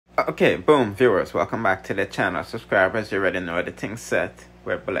Okay, boom, viewers, welcome back to the channel. Subscribers, you already know the thing's set.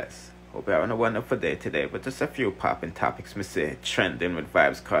 We're blessed. Hope you're having a wonderful day today. But just a few popping topics, me say, trending with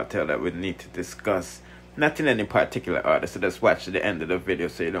VYBZ Kartel that we need to discuss. Not in any particular order, so just watch to the end of the video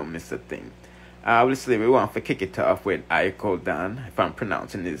so you don't miss a thing. Obviously, we want to kick it off with Issa, if I'm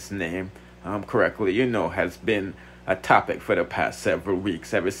pronouncing his name correctly. You know, has been a topic for the past several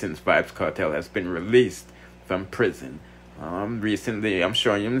weeks, ever since VYBZ Kartel has been released from prison. Recently, I'm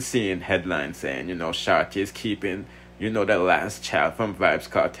sure you've seen headlines saying, you know, Shorty is keeping, you know, the last child from VYBZ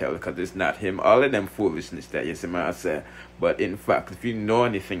Kartel because it's not him. All of them foolishness that you see me say. But in fact, if you know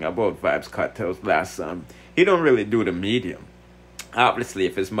anything about VYBZ Kartel's last son, he don't really do the medium. Obviously,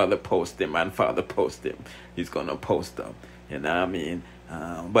 if his mother posts him and father posts him, he's gonna post them. You know what I mean?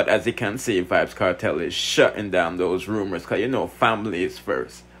 But as you can see, VYBZ Kartel is shutting down those rumors because, you know, family is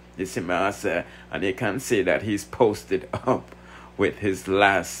first. You see me, I say, and you can see that he's posted up with his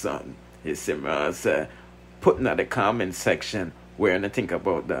last son. You see me, I say, putting at the comment section where you think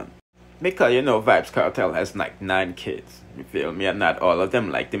about that. Because, you know, VYBZ Kartel has like 9 kids. You feel me? And not all of them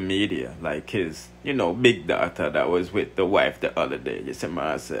like the media. Like his, you know, big daughter that was with the wife the other day. You see me,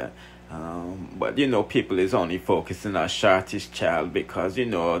 I say. But, you know, people is only focusing on Shorty's child because, you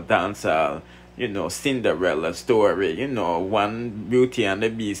know, dancehall, you know, Cinderella story, you know, one Beauty and the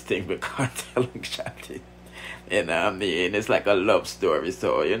Beast thing with Kartel and Shorty. You know what I mean? It's like a love story.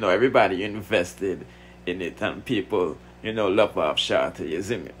 So, you know, everybody invested in it and people, you know, love off Shorty, you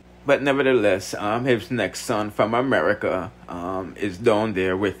see me? But nevertheless, his next son from America is down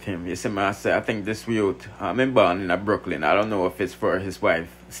there with him. You see me? I say, I think this youth, I'm born in Brooklyn. I don't know if it's for his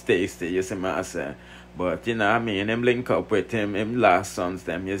wife, Stacy, you see me? I say. But, you know what I mean, him link up with him last sons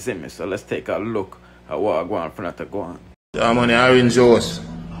them, you see me? So let's take a look at what I go on for not to go on. I'm on the orange juice.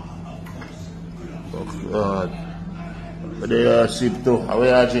 Oh, God. But they sip too. How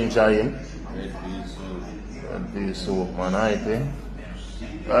are you drink, Chaim? That soup, man, I think.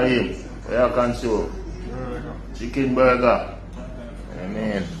 Chaim, where you can soup? Chicken burger. I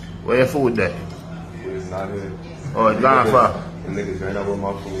mean, where your food there? It's not here. Oh, it's gone far. The niggas ran up with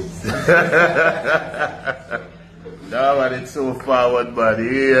my food. That one, it's so forward, buddy. You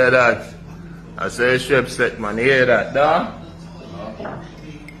hear that? I say strip set, man. You hear that, dog?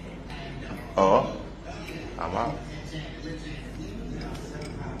 Oh, I'm out.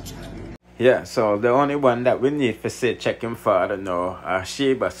 Yeah, so the only one that we need for say checking father no,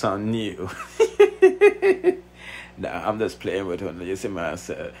 Sheba's son new. Nah, I'm just playing with him, you see man.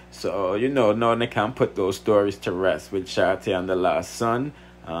 So, you know, no one can put those stories to rest with Shorty and the last son.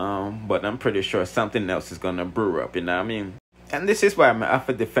 But I'm pretty sure something else is gonna brew up, you know what I mean? And this is why I'm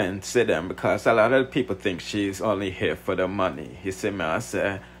after defense to them, because a lot of people think she's only here for the money. You see me, I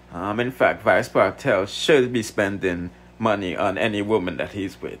say. In fact, VYBZ Kartel should be spending money on any woman that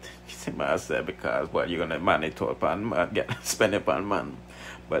he's with. You see me, I say, because what you're gonna money to upon spend it on man.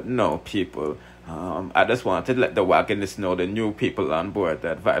 But no, people. I just wanted to let the wagonists know, the new people on board,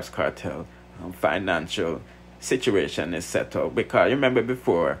 that VYBZ Kartel financial situation is settled. Because you remember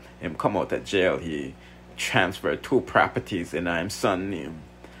before him come out of jail, he transferred 2 properties in his son's name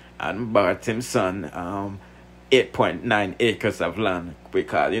and bought his son 8.9 acres of land,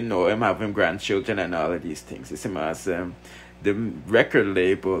 because, you know, him having grandchildren and all of these things. You see me, the record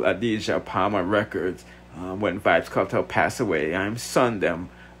label, Adidja Palmer Records, when VYBZ Kartel passed away, his son them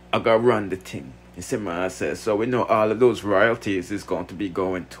I gotta run the thing. You see what I say? So we know all of those royalties is going to be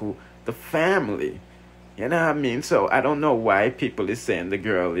going to the family. You know what I mean? So I don't know why people is saying the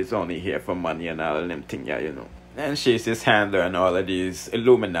girl is only here for money and all of them things, yeah, you know. And she's his handler and all of these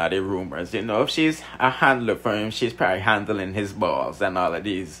Illuminati rumors. You know, if she's a handler for him, she's probably handling his balls and all of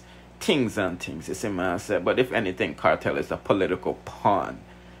these things and things. You see what I say? But if anything, Kartel is a political pawn,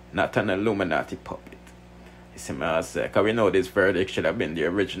 not an Illuminati puppet. You see what I say? Because we know this verdict should have been the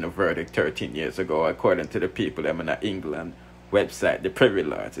original verdict 13 years ago, according to the people them in the England website, the Privy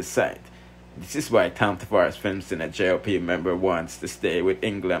Lords site. This is why Tom Tavares Films in a JLP member wants to stay with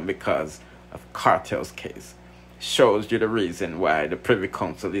England, because of Kartel's case. Shows you the reason why the Privy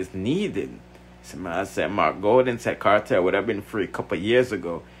Council is needed. See what I say? Mark Golden said Kartel would have been free a couple of years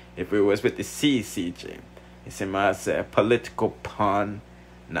ago if it was with the CCJ. You see what I say? Political pawn,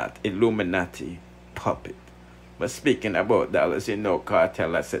 not Illuminati puppet. But speaking about dollars, you know,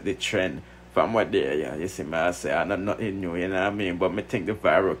 Kartel has set the trend from what there, yeah. You see me, I say, I know nothing new, you know what I mean? But I think the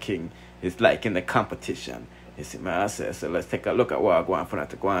viral king is like in the competition. You see me, I say. So let's take a look at what I go on for that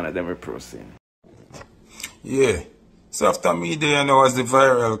to go on and then we proceed. Yeah. So after me there, you know, as the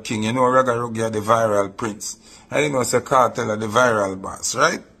viral king, you know, Raga Rugia the viral prince. I know say Kartel are the viral boss,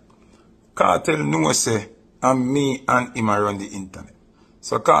 right? Kartel know say, and me and him run the internet.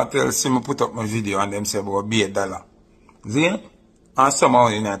 So Cartel see me put up my video and them say about $8. See? And somehow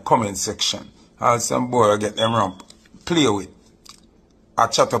in the comment section, all some boy get them ramp, play with, I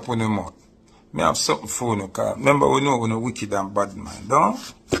chat up on them out. Me have something for you, cause remember we know we're wicked and bad man,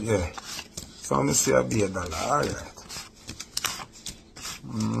 don't? Yeah. So I'm gonna say $8, alright.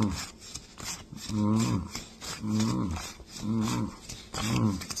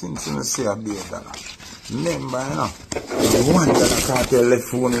 Since you say $8. Remember, you know, $1 Cartel left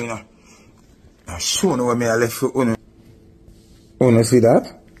for you, you know. I show you what me I left for you. Oh, no see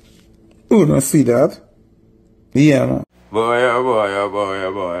that? Oh, no see that? Yeah, man. Boy, oh boy, oh boy,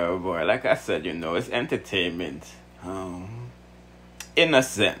 oh boy, oh boy. Like I said, you know, it's entertainment. In a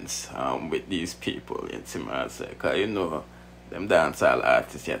sense, with these people, it's because, you know, them dancehall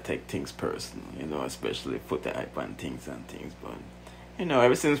artists, you take things personal, you know, especially foot hype and things. But, you know,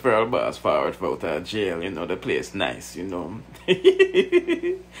 ever since Pearl Boss forward out of jail, you know, the place nice, you know.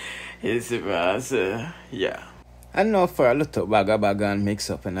 It's yeah. I know for a little bagga and mix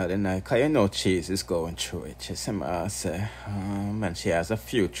up another night, cause you know Cheese is going through it. She say, and she has a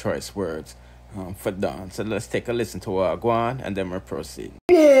few choice words for Dawn. So let's take a listen to her go on and then we'll proceed.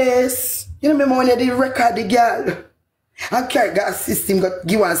 Yes, you remember when you did record the girl? And Carrot got a system got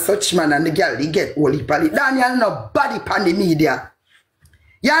give one such man and the girl they get holy pally. Dan you no body pan the media.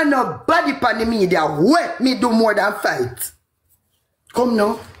 You no body pan the media. What me do more than fight? Come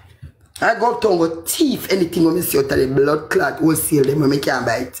now. I go to go thief anything when I see out of the blood clot wholesale them when I can't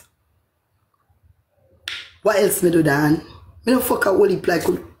buy it. What else me do, Dan? Me don't fuck a holy like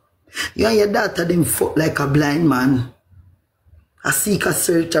you and your daughter them fuck like a blind man. I seek a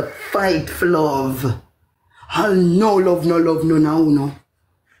search a fight for love. All no love, no no.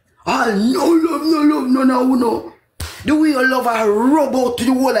 All no love, no no. The way you love her rub out to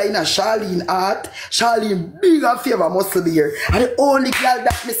the whole in a Charlene heart. Charlene big and favor muscle beer. And the only girl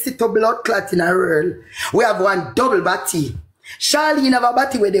that me sit to blood clot in her world. We have one double batty. Charlene have a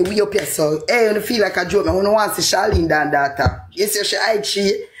batty where they way up here, so hey, you feel like a joke. I don't want to see Charlene than that. You see she hide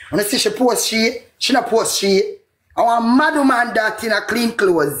she. When I see she post she not post she. I want mad man that in a clean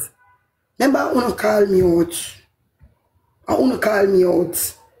clothes. Remember, I want to call me out.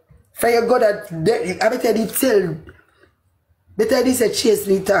 For you go that, I better did tell. Better this a chase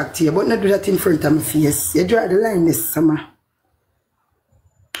me talk to you, but not do that in front of my face. You draw the line this summer.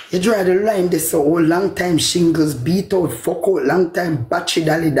 You draw the line this so old long time shingles, beat out, fuck out, long time battery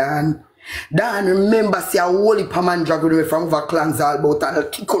dolly Dan. Dan remember see a whole heap of man drag away from over clans all about and I'll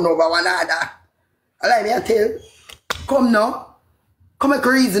kick on over one another. I like me I tell. Come now. Come make a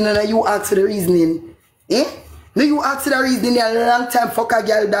reason and you ask for the reasoning. Eh? No you ask for the reasoning a long time fuck a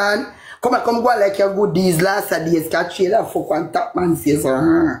girl Dan. Come go like your good these last days catch you that fuck one top man says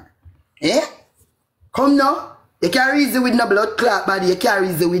eh? Come now. You can't reason with no blood clot body, you can't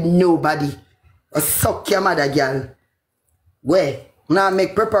reason with nobody. Or suck your mother girl. Where? Now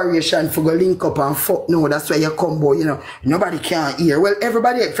make preparation for go link up and fuck no, that's why you come boy, you know. Nobody can hear. Well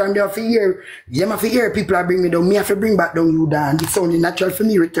everybody from there for hear. You have to hear people are bring me down. Me have to bring back down you down. It's only natural for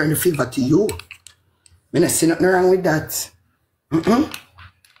me return the favor to you. Me not see nothing wrong with that.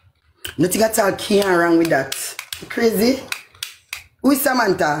 Nothing at all can't wrong with that. You crazy? Who is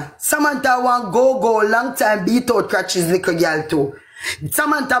Samantha? Samantha want go long time beat out crutches little girl too.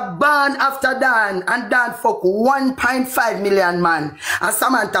 Samantha born after Dan and Dan fuck 1.5 million man. And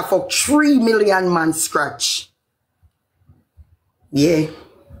Samantha fuck 3 million man scratch. Yeah.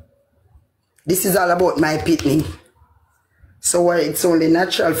 This is all about my pitney. So it's only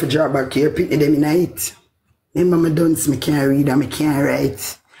natural for draw back here pitney them in it. Remember my dunce me can't read and me can't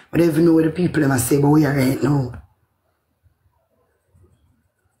write. I don't even know what the people them say, but we are right now.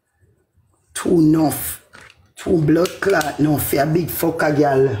 Too enough. Too blood clot enough for a big fucker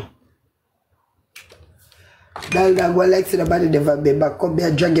girl. That go like to the body never be back. Come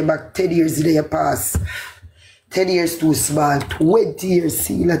here, drag you back 10 years in your pass. 10 years too small. 20 years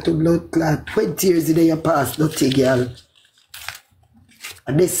seal to blood clot. 20 years in your pass, dirty girl.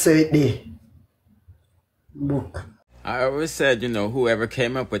 And this certainly book. I always said, you know, whoever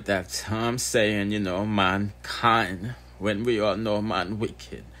came up with that saying, you know, mankind, when we all know man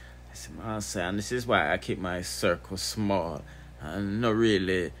wicked. And this is why I keep my circle small and not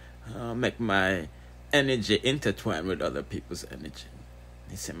really make my energy intertwine with other people's energy.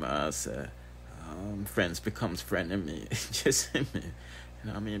 Friends becomes frenemy. Just me. You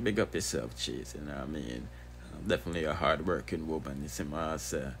know what I mean? Big up yourself, Cheese. You know what I mean? Definitely a hard-working woman. It's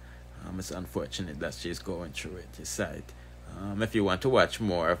unfortunate that she's going through it. Decide. If you want to watch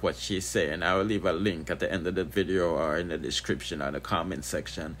more of what she's saying, I will leave a link at the end of the video or in the description or the comment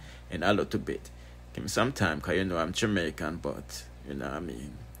section in a little bit. Give me some time because you know I'm Jamaican, but You know what I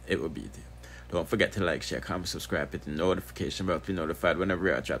mean? It will be there. Don't forget to like, share, comment, subscribe, hit the notification bell to be notified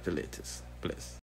whenever I drop the latest. Bless.